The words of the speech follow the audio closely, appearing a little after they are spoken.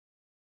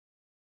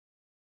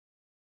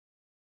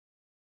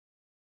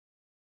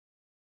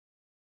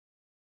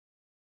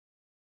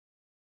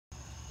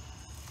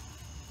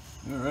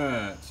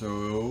Alright,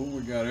 so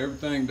we got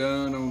everything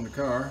done on the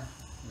car,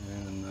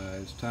 and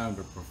it's time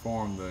to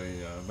perform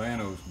the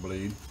Vanos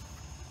bleed.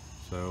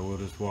 So we'll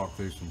just walk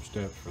through some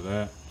steps for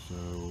that. So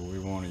we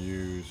want to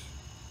use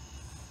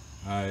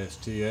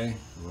ISTA.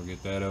 We'll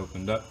get that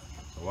opened up.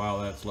 So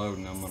while that's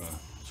loading, I'm going to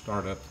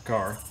start up the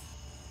car.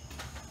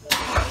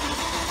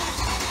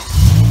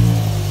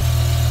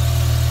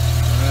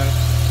 Alright,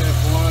 step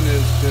one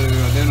is to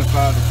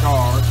identify the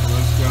car. So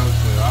let's go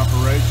to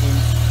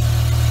Operations,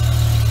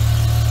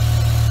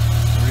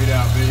 read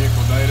out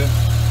vehicle data,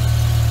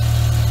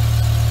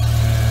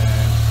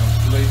 and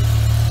complete.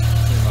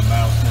 See my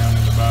mouse down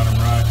in the bottom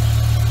right.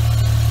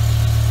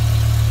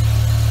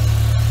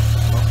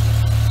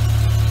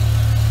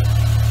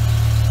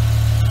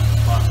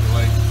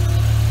 Populate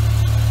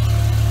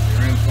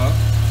your info.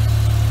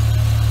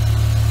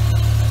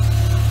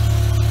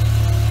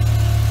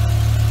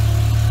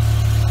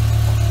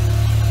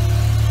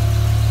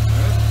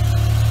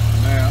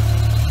 Now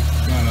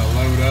I'm going to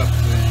load up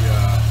the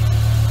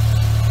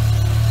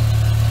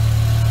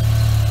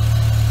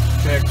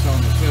checks on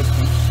the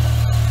system.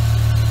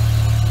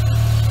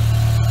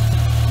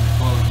 Let me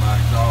close my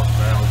exhaust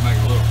valve, make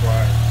it a little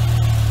quieter.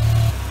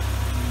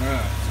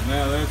 Alright, so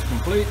now that's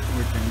complete,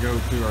 we can go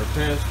to our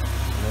test.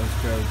 Let's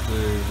go to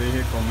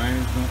Vehicle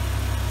Management.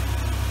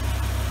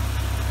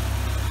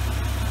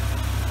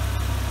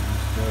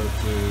 Let's go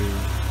to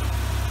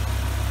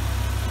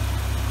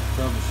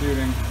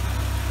Troubleshooting.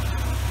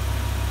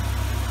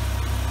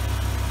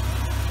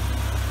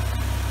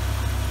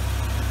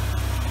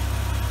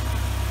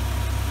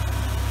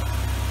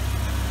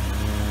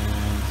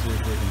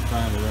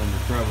 Find it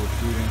under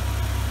troubleshooting.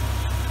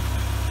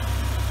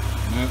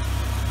 Nope.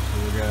 So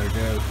we gotta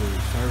go to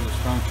service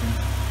function.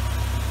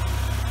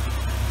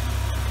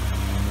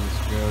 And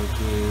let's go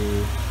to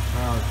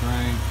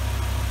powertrain.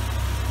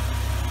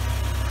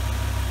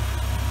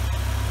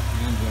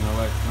 Engine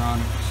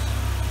electronics.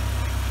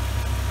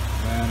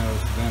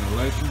 Vanos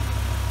Ventilation.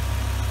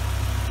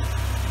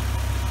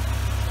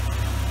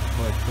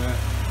 Click that.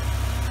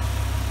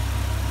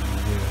 And we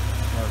get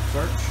start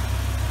search.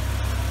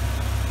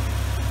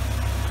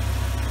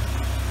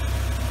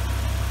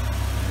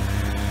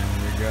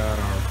 Got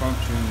our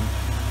function,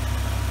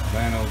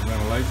 Vanos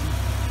Ventilation.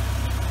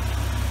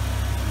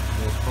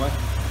 Display.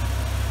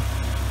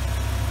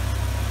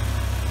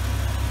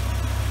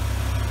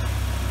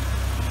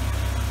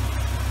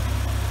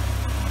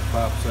 It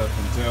pops up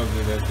and tells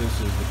you that this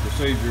is the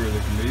procedure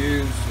that can be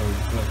used, so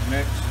you click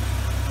next.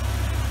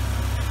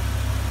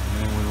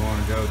 And then we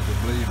want to go to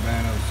bleed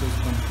Vanos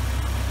system.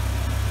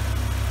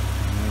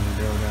 And then we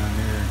go down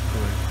here and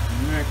click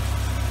next.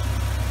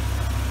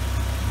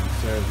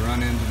 Says run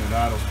engine at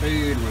idle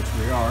speed, which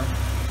we are.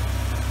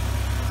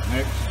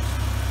 Next.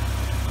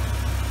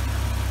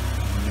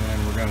 And then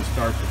we're going to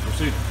start the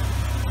procedure.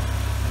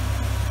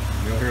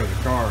 You'll hear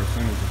the car as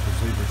soon as the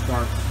procedure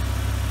starts.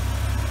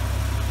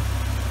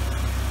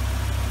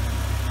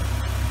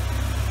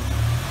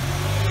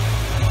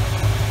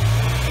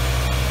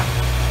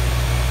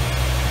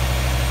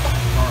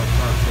 The car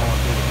starts going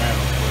through the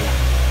Vanos bleed.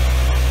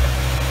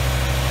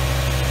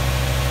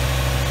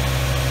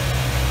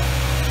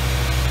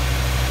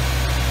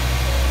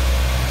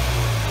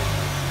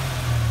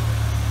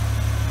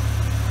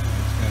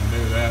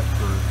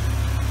 For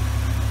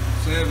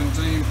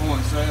 17.7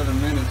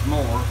 minutes more.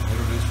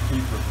 It'll just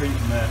keep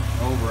repeating that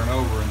over and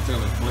over until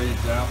it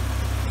bleeds out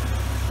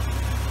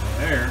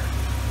the air.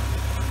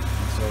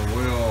 And so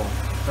we'll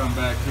come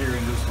back here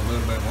in just a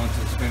little bit once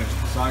it's finished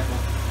the cycle,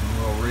 and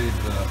we'll read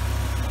the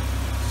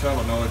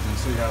solenoids and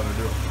see how they're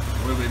doing.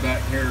 We'll be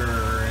back here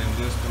in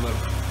just a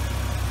little bit.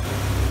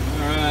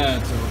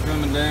 Alright, so we're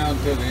coming down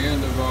to the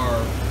end of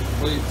our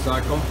bleed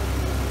cycle.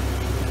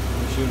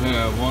 We should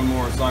have one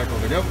more cycle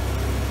to go.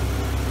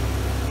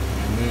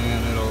 And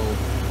then it'll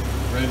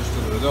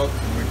register the results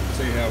and we can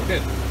see how we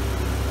did.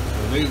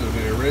 So these are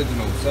the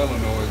original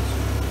solenoids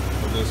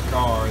for this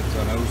car. It's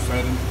an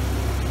 07.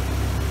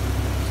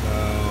 So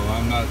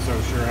I'm not so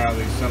sure how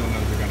these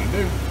solenoids are going to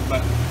do,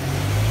 but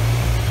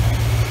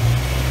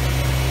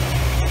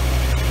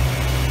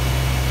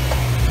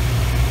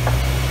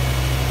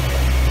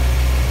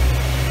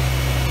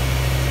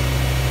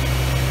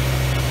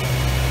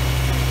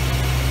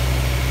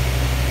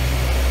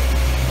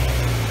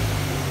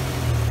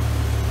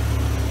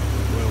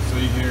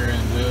here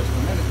in just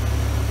a minute.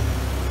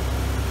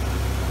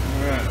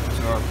 Alright,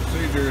 so our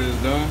procedure is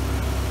done.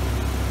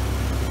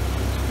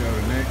 Let's go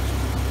to next.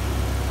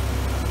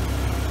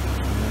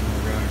 And then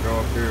we're going to go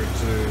up here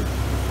to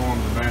perform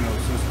the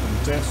Vanos system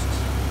test.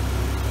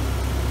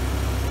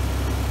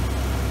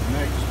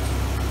 Next.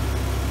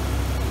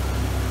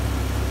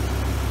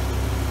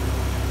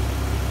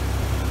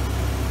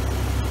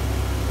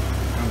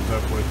 Comes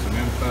up with some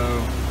info.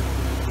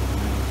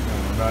 And it's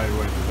going to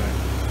evaluate the data.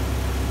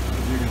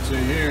 You can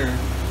see here,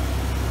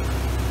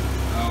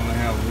 I only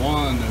have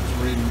one that's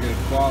reading good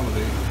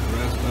quality. The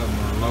rest of them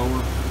are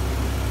lower.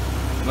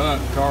 But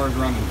the car's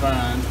running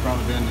fine. It's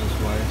probably been this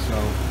way,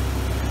 so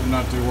I'm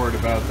not too worried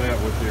about that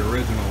with the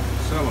original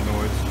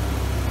solenoids.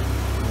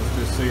 Let's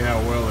let's just see how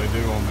well they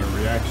do on their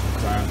reaction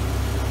time.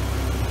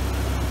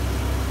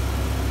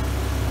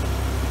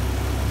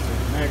 Let's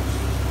hit next.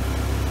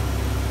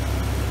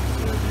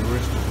 It says you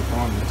wish to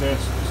perform the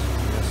tests.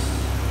 Yes.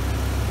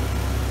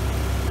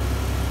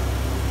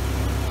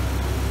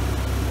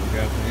 We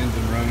got the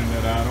engine running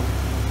at idle.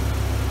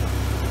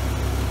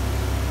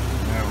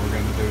 Now we're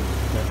going to do the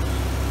test.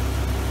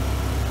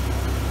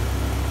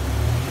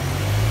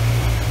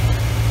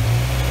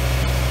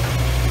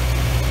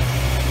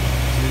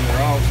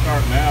 All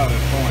starting out at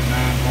 0.9, 0.9,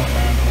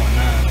 0.9.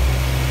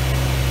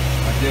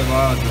 I give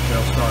odds that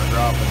they'll start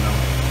dropping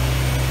though.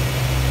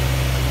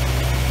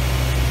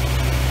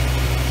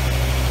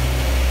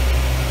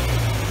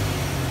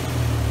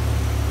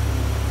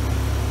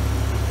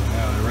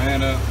 Now they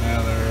ran up,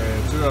 now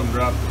two of them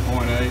dropped to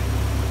 0.8, 0.7,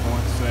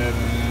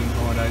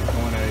 0.8,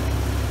 0.8.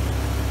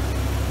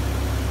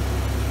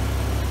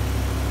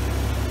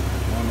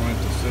 One went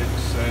to 6,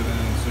 7,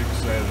 6,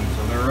 7.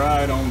 So they're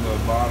right on the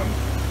bottom.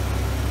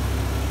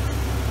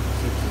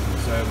 6s and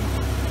 7s.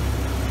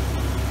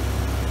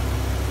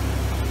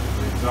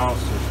 The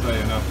exhausts are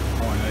staying up at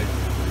 0.8.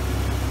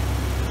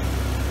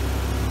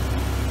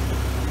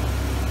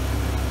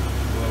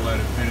 We'll let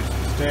it finish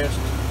its test.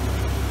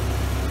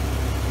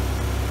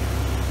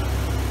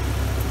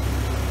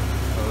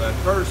 So that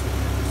first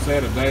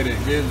set of data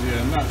it gives you,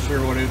 I'm not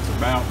sure what it's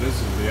about.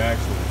 This is the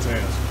actual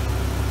test.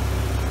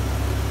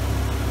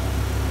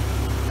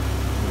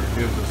 Where it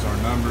gives us our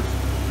numbers.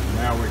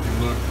 Now we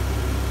can look.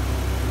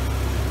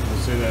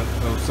 See that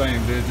those same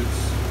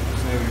digits,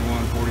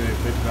 71, 48,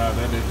 55,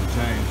 that didn't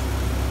change,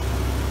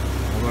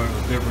 although it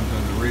was different than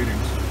the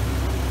readings.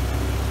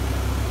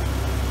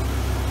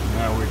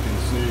 Now we can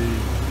see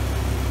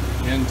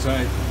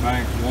intake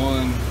bank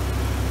 1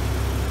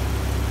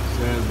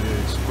 says the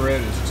spread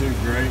is too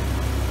great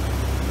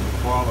and the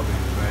quality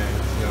is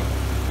bad. So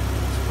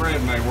the spread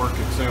may work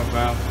itself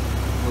out.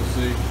 We'll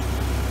see.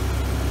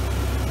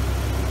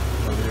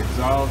 For the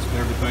exhaust,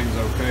 everything's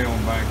okay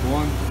on bank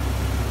 1.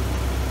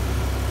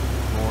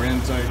 For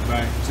intake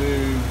bank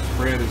 2,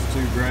 spread is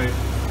too great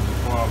and the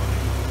quality.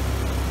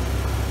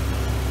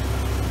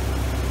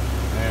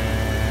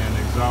 And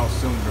exhaust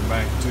cylinder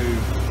bank 2,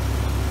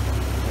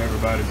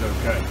 everybody's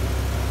okay.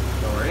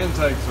 So our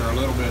intakes are a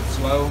little bit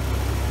slow,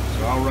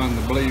 so I'll run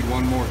the bleed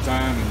one more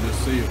time and just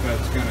see if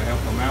that's going to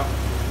help them out.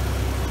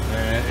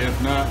 And if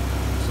not,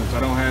 since I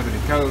don't have any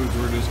codes,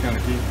 we're just going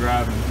to keep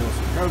driving until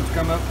some codes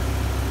come up,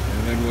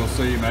 and then we'll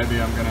see. Maybe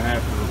I'm going to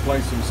have to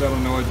replace some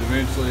solenoids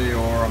eventually,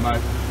 or I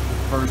might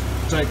first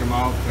take them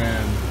off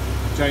and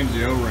change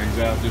the O-rings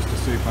out just to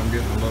see if I'm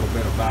getting a little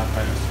bit of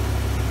bypass.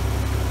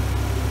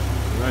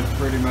 So that's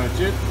pretty much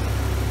it.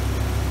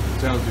 It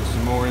tells you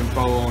some more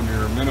info on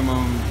your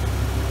minimum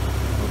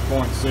of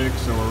 0.6,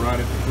 so we're right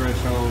at the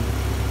threshold.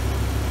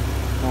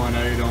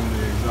 0.8 on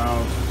the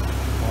exhaust,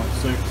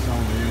 0.6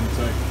 on the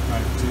intake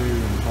bank 2,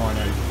 and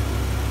 0.8.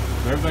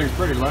 So everything's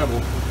pretty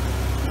level.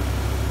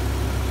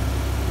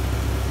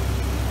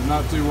 I'm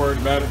not too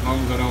worried about it as long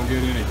as I don't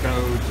get any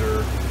codes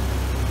or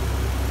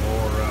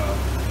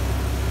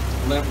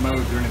limp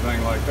modes or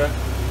anything like that.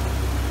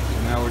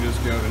 So now we just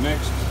go to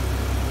next,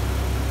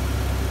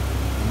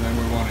 and then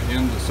we want to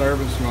end the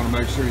service. You want to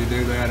make sure you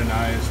do that in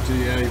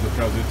ISTA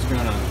because it's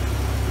going to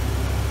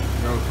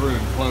go through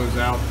and close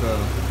out the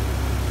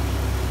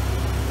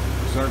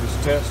service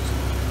test,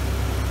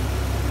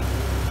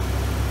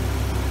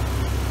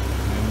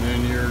 and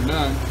then you're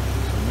done.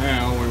 So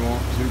now we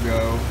want to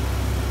go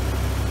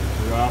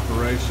to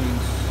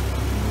operations,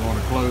 and we want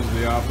to close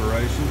the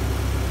operation.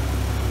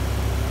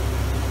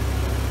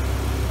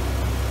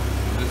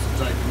 This will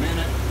take a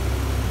minute.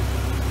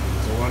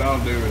 So what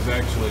I'll do is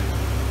actually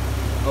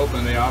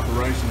open the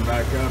operation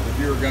back up. If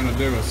you were going to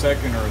do a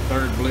second or a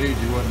third bleed,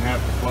 you wouldn't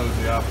have to close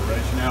the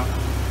operation out.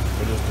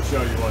 But just to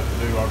show you what to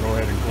do, I'll go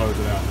ahead and close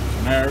it out. So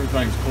now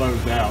everything's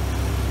closed out.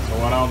 So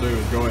what I'll do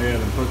is go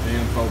ahead and put the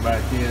info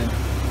back in,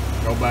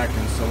 go back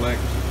and select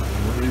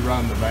and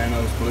rerun the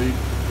Vanos bleed,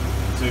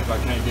 and see if I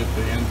can't get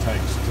the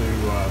intakes to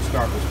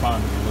start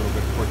responding a little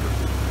bit quicker.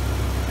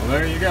 Well,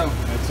 there you go.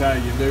 That's how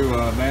you do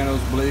a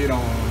Vanos bleed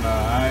on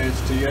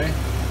ISTA.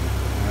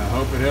 I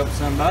hope it helps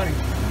somebody.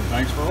 And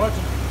thanks for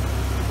watching.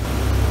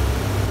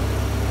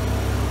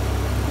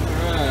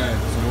 Alright,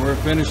 so we're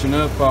finishing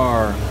up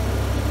our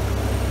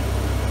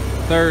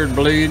third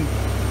bleed,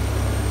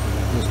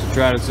 just to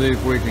try to see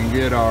if we can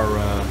get our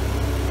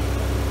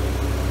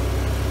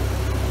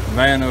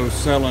Vanos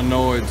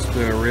solenoids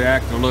to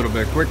react a little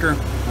bit quicker.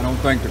 I don't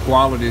think the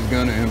quality is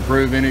going to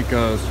improve any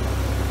because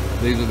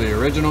these are the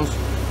originals.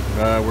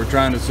 We're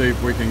trying to see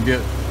if we can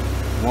get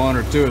one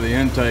or two of the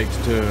intakes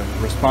to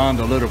respond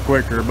a little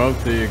quicker.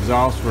 Both the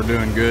exhausts were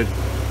doing good.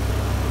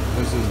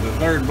 This is the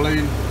third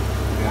bleed,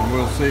 and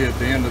we'll see at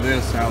the end of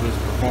this how this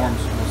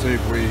performs. We'll see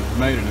if we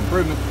made an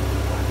improvement.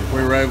 If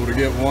we were able to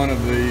get one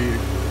of the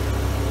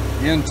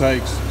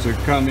intakes to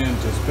come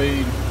into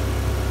speed,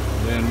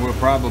 then we'll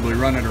probably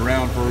run it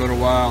around for a little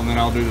while, and then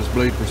I'll do this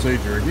bleed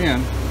procedure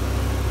again,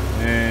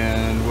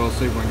 and we'll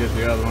see if we can get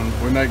the other one.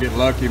 We may get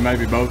lucky,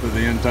 maybe both of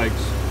the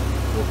intakes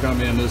will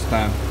come in this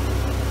time.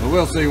 But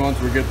we'll see once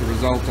we get the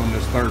results on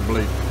this third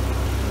bleed.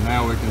 So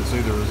now we can see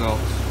the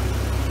results.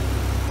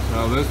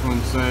 So this one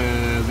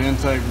says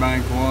intake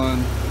bank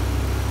 1,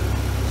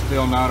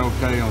 still not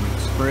okay on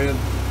its spread.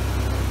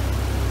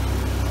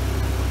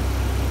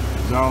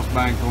 Exhaust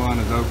bank 1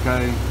 is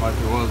okay, like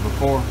it was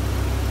before.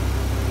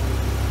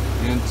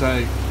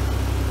 Intake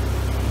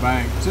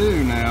bank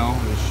 2 now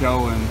is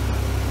showing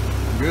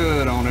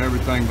good on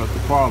everything but the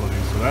quality,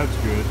 so that's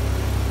good.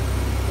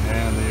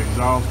 And the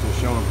exhaust is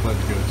showing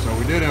pretty good. So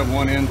we did have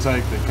one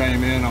intake that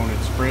came in on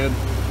its spread.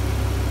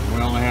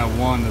 We only have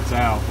one that's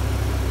out.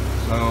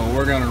 So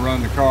we're going to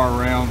run the car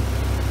around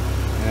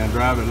and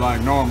drive it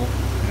like normal,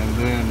 and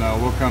then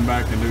we'll come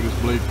back and do this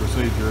bleed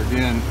procedure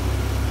again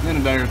in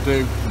a day or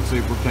two and see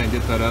if we can't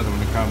get that other one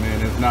to come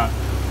in. If not,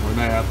 we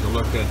may have to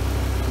look at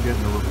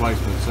getting a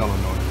replacement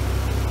solenoid.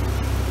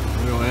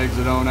 We'll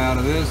exit on out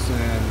of this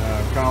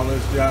and call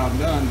this job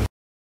done.